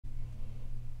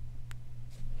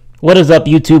What is up,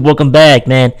 YouTube? Welcome back,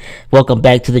 man. Welcome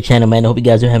back to the channel, man. I hope you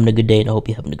guys are having a good day, and I hope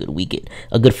you're having a good weekend.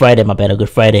 A good Friday, my bad. A good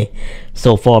Friday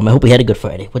so far, man. I hope you had a good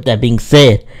Friday. With that being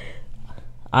said,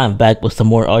 I'm back with some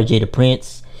more RJ the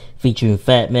Prince featuring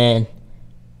Fat Man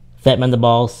the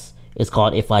Boss. It's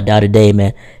called If I Die Today,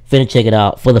 man. Finna check it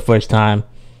out for the first time.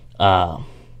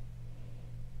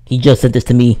 He just sent this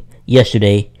to me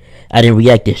yesterday. I didn't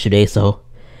react yesterday, so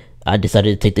I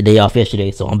decided to take the day off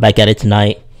yesterday. So I'm back at it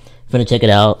tonight. Finna check it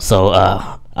out. So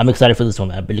I'm excited for this one,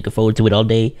 man. I've been looking forward to it all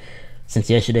day since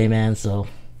yesterday, man. So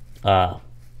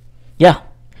yeah,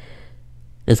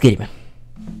 let's get it, man.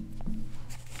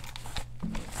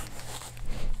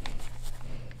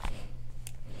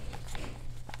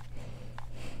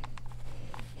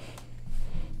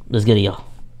 Let's get it, y'all.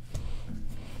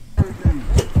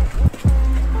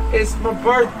 It's my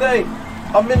birthday.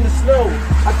 I'm in the snow.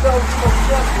 I told you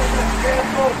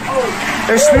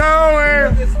It's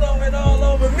snowing. It's snowing all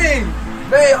over me.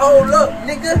 Man, hold up,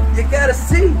 nigga. You gotta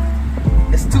see.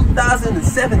 It's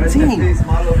 2017.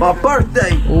 My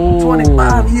birthday. Ooh.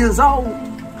 25 years old.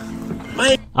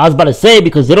 Man. I was about to say,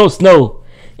 because it don't snow.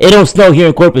 It don't snow here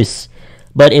in Corpus,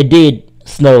 but it did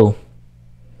snow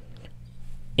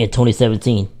in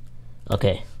 2017.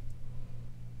 Okay.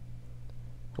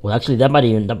 Well, actually, that might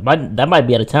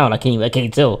be out of town. I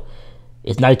can't tell.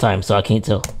 It's nighttime, so I can't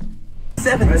tell.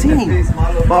 17.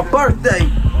 My birthday.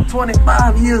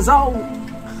 25 years old.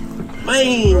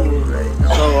 Man.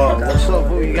 So, what's up,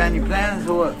 boo? You got any plans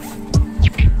or what?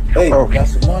 Hey, Got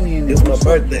some money in it's there. my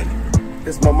birthday.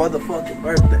 It's my motherfucking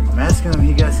birthday. I'm asking him if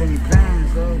he got any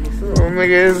plans, though. What's up? Well,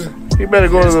 nigga, you better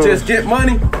go to the... Just get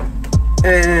money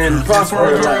and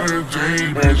prosper in life.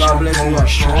 And God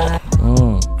bless you all.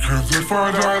 Cause if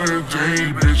I die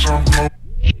today, bitch, I'm going.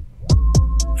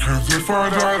 Cause if I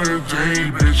die today,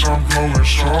 bitch, I'm going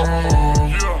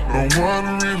strong. No one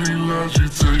really loves you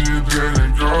till you're dead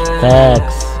and gone.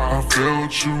 Facts. I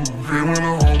felt you, hey, when I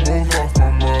almost lost my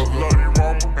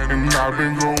mother. And I've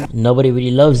been going. Nobody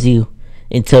really loves you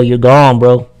until you're gone,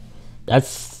 bro.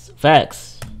 That's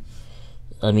facts.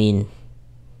 I mean,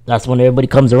 that's when everybody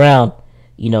comes around,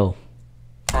 you know.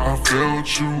 I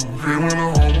felt you, hey, when I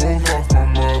almost lost my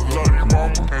mother.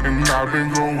 And I've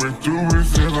been going through it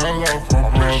since I lost my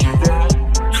brother.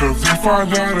 Cause if I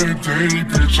die today,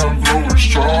 bitch, I'm going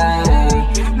strong.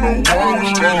 No one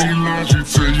really loves you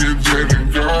till you're dead and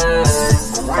gone.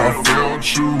 I felt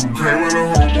you, hey, when I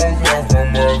almost lost my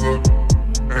mother.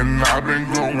 And I've been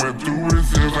going through it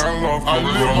since I lost my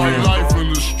brother. I live my life in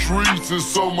the streets, there's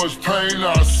so much pain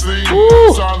I see.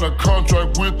 Signed a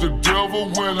contract with the devil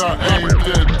when I ain't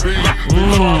that big. They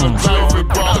tryna take it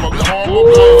by my karma,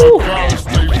 but I gotta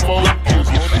stay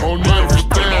focused on every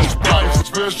stand spice,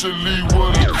 especially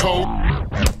with a coat.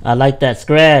 I like that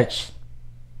scratch.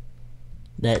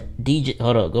 That DJ.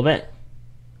 Hold on, go back.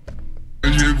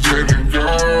 You're dead and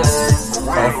gone.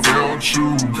 I felt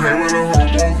you, hey, when I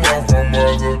almost lost my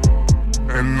mother.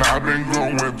 And I've been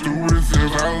going through it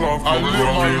since I lost my brother. I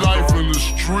live my life in the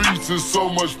streets, there's so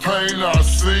much pain I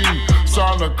see.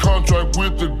 Signed a contract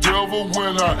with the devil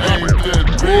when I ain't that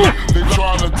big. They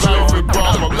tryna take it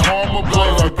by my karma,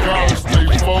 but I gotta stay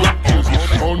focused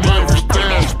on every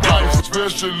stand spice,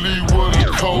 especially with a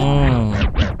coat.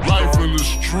 Life in the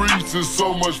streets, there's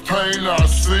so much pain I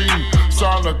see.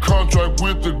 Signed a contract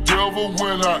with the devil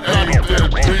when I ain't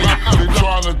that big. They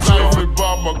tryna take it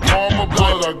by my karma,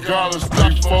 but I gotta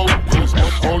stay focused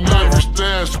on every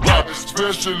stand spot,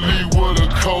 especially with a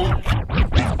coat.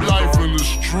 Life in the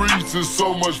streets, there's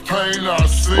so much pain I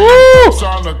see.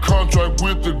 Signed a contract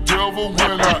with the devil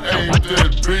when I ain't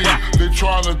that big. They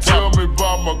tryna tell me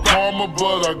about my karma,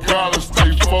 but I gotta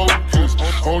stay focused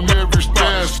on every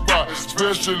stand spot,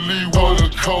 especially with a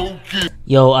coat.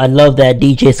 Yo, I love that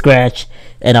DJ scratch,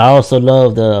 and I also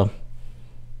love the,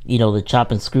 you know, the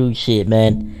chop and screw shit,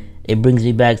 man. It brings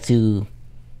me back to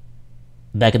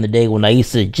back in the day when I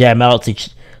used to jam out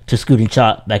to Scoot and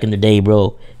Chop back in the day,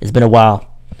 bro. It's been a while,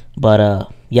 but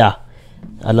yeah,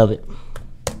 I love it.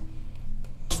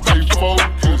 Stay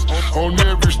focused on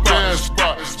every stand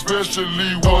spot,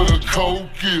 especially with a coke.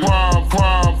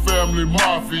 Crime, family,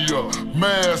 mafia,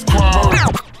 mass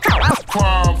crime.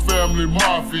 Crime, family,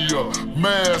 mafia,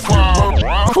 mass crime.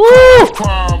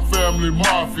 Crime, family,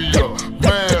 mafia,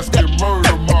 mask and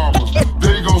murder mamas.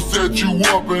 They gon' set you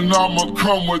up and I'ma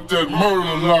come with that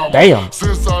murder llama. Damn.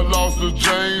 Since I lost to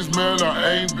James, man,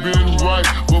 I ain't been right.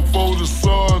 Before the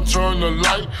sun turned the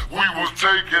light, we was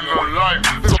taking a life.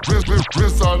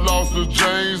 Since I lost to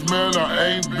James, man,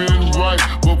 I ain't been right.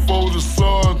 Before the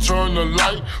sun turned the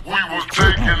light, we was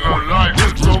taking a life.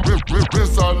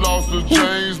 Since I lost to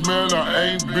James, man,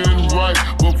 I ain't been right.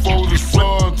 Before the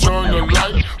sun turned the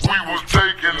light, we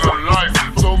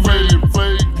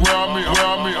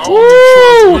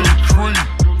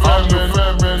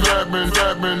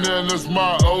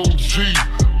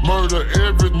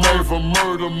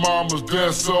mamas,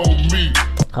 that's on me.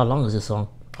 How long is this song?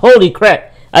 Holy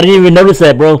crap! I didn't even notice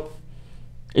that, bro.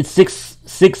 It's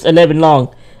 6:11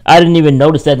 long. I didn't even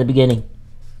notice that in the beginning.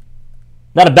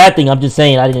 Not a bad thing. I'm just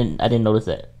saying I didn't notice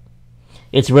that.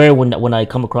 It's rare when I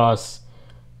come across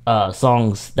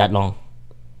songs that long.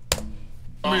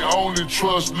 Me only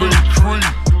trust Lil Creek.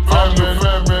 I'm the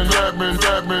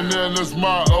fat man, and that's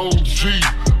my OG.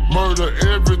 Murder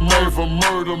everything for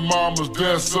murder mamas,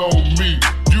 that's on me.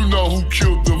 You know who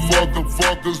killed the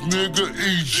motherfuckers, nigga,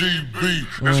 EGB.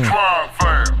 It's crime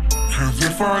fam. Cause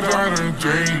if I die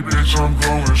today, bitch, I'm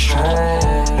going strong.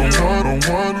 Don't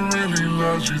wanna really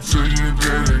love you till you're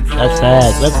dead and gone.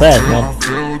 That's fast, man. I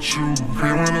felt you,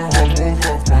 pay when the homos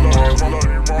off my mother.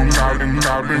 And I've been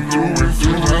going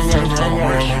through the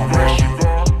life.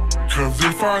 Cause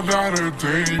if I die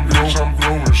today, bitch, I'm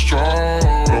going strong.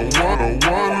 Don't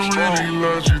wanna really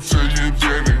love you till you're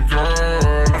dead and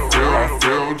gone. I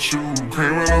felt you, pay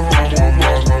when the homos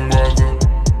off my mother.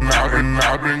 And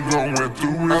I've been going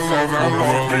through it.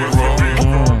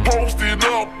 Posted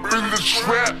up in the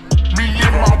trap, me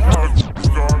and my brothers.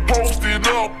 Posted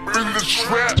up in the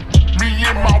trap, me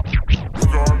and my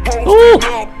posted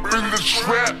up in the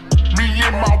trap, me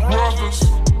and my brothers.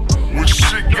 When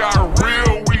shit got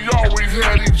real, we always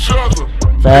had each other.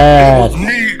 Fast.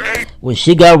 When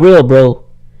shit got real, bro,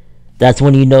 that's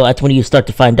when you know. That's when you start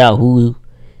to find out who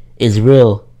is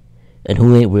real and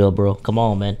who ain't real, bro. Come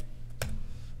on, man.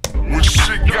 When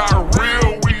shit got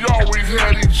real, we always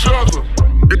had each other.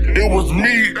 It was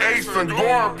me, Ace, and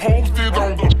Guard posted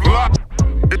on the block.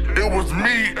 It was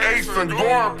me, Ace, and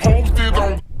Guard posted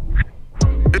on.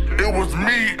 It was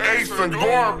me, Ace, and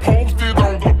Guard posted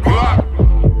on the block.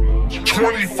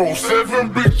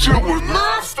 24/7, bitch, it was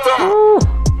non-stop.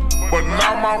 But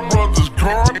now my brother's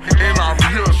gone, and I'm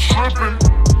here tripping.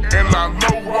 And I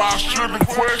know why I shouldn't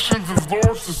question his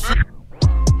Lord's to see.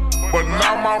 But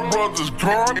now my brother's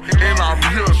gone, and I'm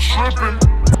here tripping.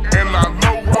 And I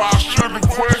know why I shouldn't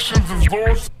question his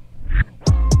Lord's.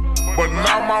 But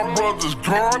now my brother's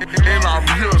gone, and I'm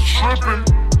here tripping.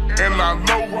 And I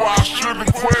know why I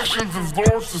shouldn't question his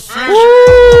Lord's decision.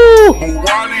 But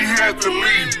why he had to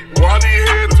leave? Why he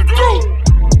had to go?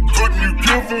 Couldn't you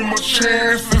give him a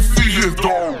chance to see his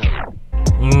daughter?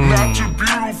 Not your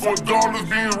beautiful daughters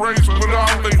being raised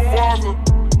without their father.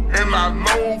 And I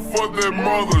know for their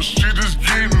mother, shit is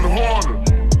getting harder.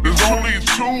 There's only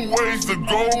two ways to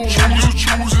go when you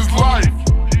choose his life.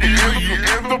 Either you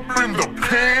end up in the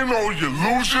pen or you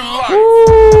lose your life.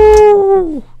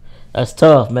 Ooh. That's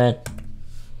tough, man.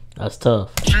 That's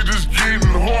tough. Shit is getting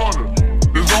harder.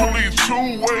 There's only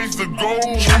two ways to go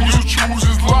when you choose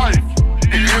his life.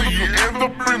 Either you end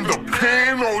up in the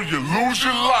pen or you lose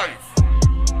your life.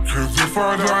 Cause if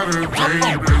I die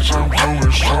today, bitch, I'm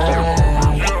going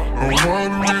strong. No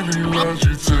one really loves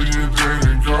you till you're dead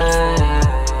and gone.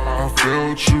 I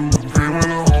felt you, pay when the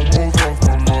homos off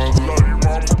my mother.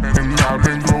 And I've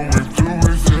been going through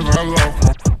it since I lost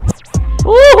my.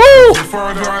 If I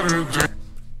die today,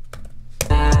 I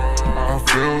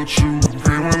felt you,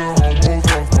 pay when the homos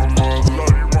off my mother.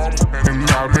 And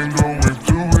I've been going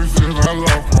through it since I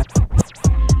lost my.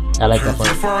 I like that part.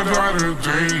 If I die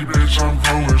today, bitch, I'm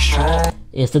going strong.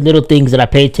 It's the little things that I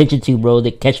pay attention to, bro.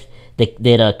 That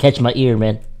catch my ear,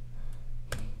 man.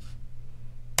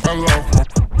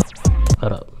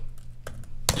 Hold up.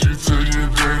 You till you're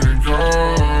dead and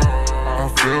gone. I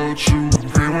felt you,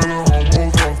 pay when the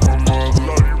homos off my mother.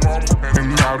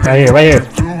 And I've been Right here, right here.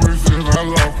 through it since I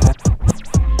lost my.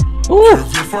 Ooh.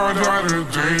 Cause if I die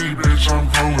today, bitch, I'm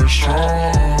going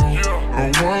strong. No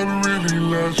one really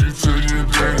loves you till you're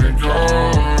dead and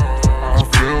gone. I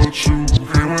felt you,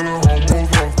 pay when the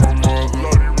homos off my mother.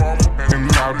 And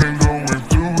I've been going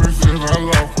through it since I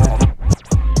lost my.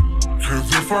 Cause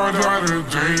if I die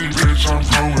today, bitch, I'm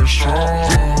going strong.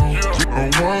 No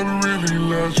one really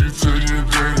loves you till you're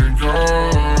dead and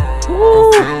gone. I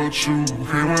felt you,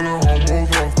 pay when the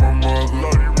homos off my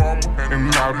mother. And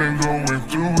I've been going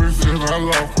through it since I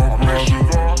lost my mother.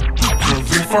 Cause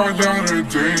if I die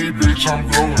today, bitch, I'm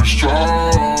going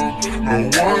strong. No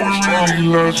one really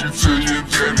loves you till you're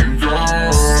dead and gone.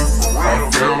 I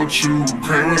felt you,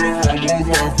 pay when the homos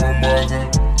off my mother.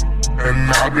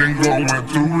 And I've been going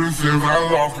through it since I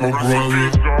lost my brother.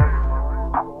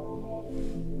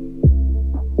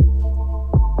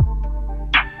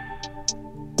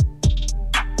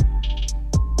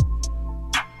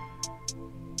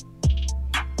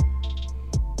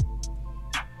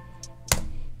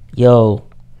 Yo,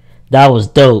 that was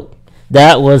dope.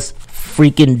 That was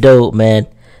freaking dope, man.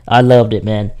 I loved it,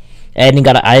 man. I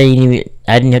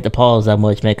didn't have to pause that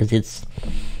much, man, because it's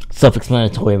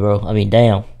self-explanatory, bro. I mean,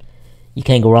 damn, you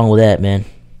can't go wrong with that, man.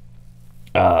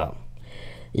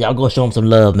 Y'all go show them some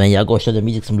love, man. Y'all go show the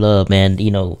music some love, man.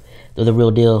 You know, they're the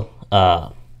real deal.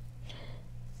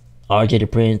 RJ the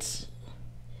Prince,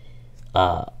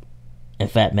 and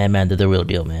Fat Man, they're the real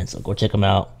deal, man. So go check them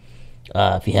out.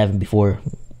 If you haven't before,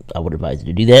 I would advise you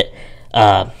to do that.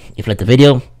 If you like the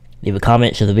video, leave a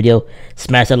comment, share the video,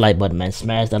 smash that like button, man.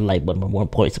 Smash that like button. But more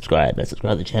important, subscribe, man.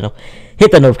 Subscribe to the channel.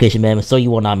 Hit that notification, man, so you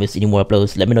will not miss any more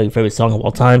uploads. Let me know your favorite song of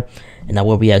all time, and I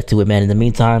will react to it, man. In the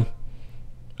meantime,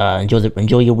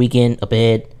 enjoy your weekend up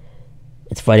ahead.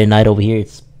 It's Friday night over here.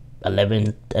 It's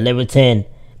 11:10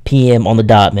 p.m. on the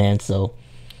dot, man. So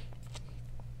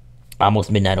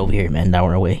almost midnight over here, man. An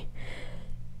hour away.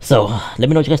 So let me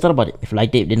know what you guys thought about it. If you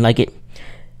liked it, didn't like it,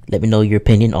 let me know your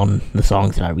opinion on the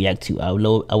songs that I react to. I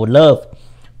would love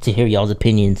to hear y'all's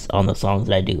opinions on the songs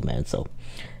that I do, man. So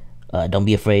don't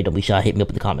be afraid, don't be shy. Hit me up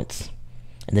in the comments.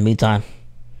 In the meantime,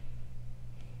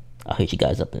 I'll hit you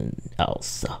guys up, and I'll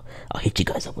hit you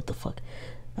guys up. What the fuck?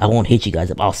 I won't hit you guys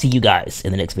up. I'll see you guys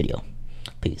in the next video.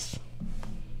 Peace.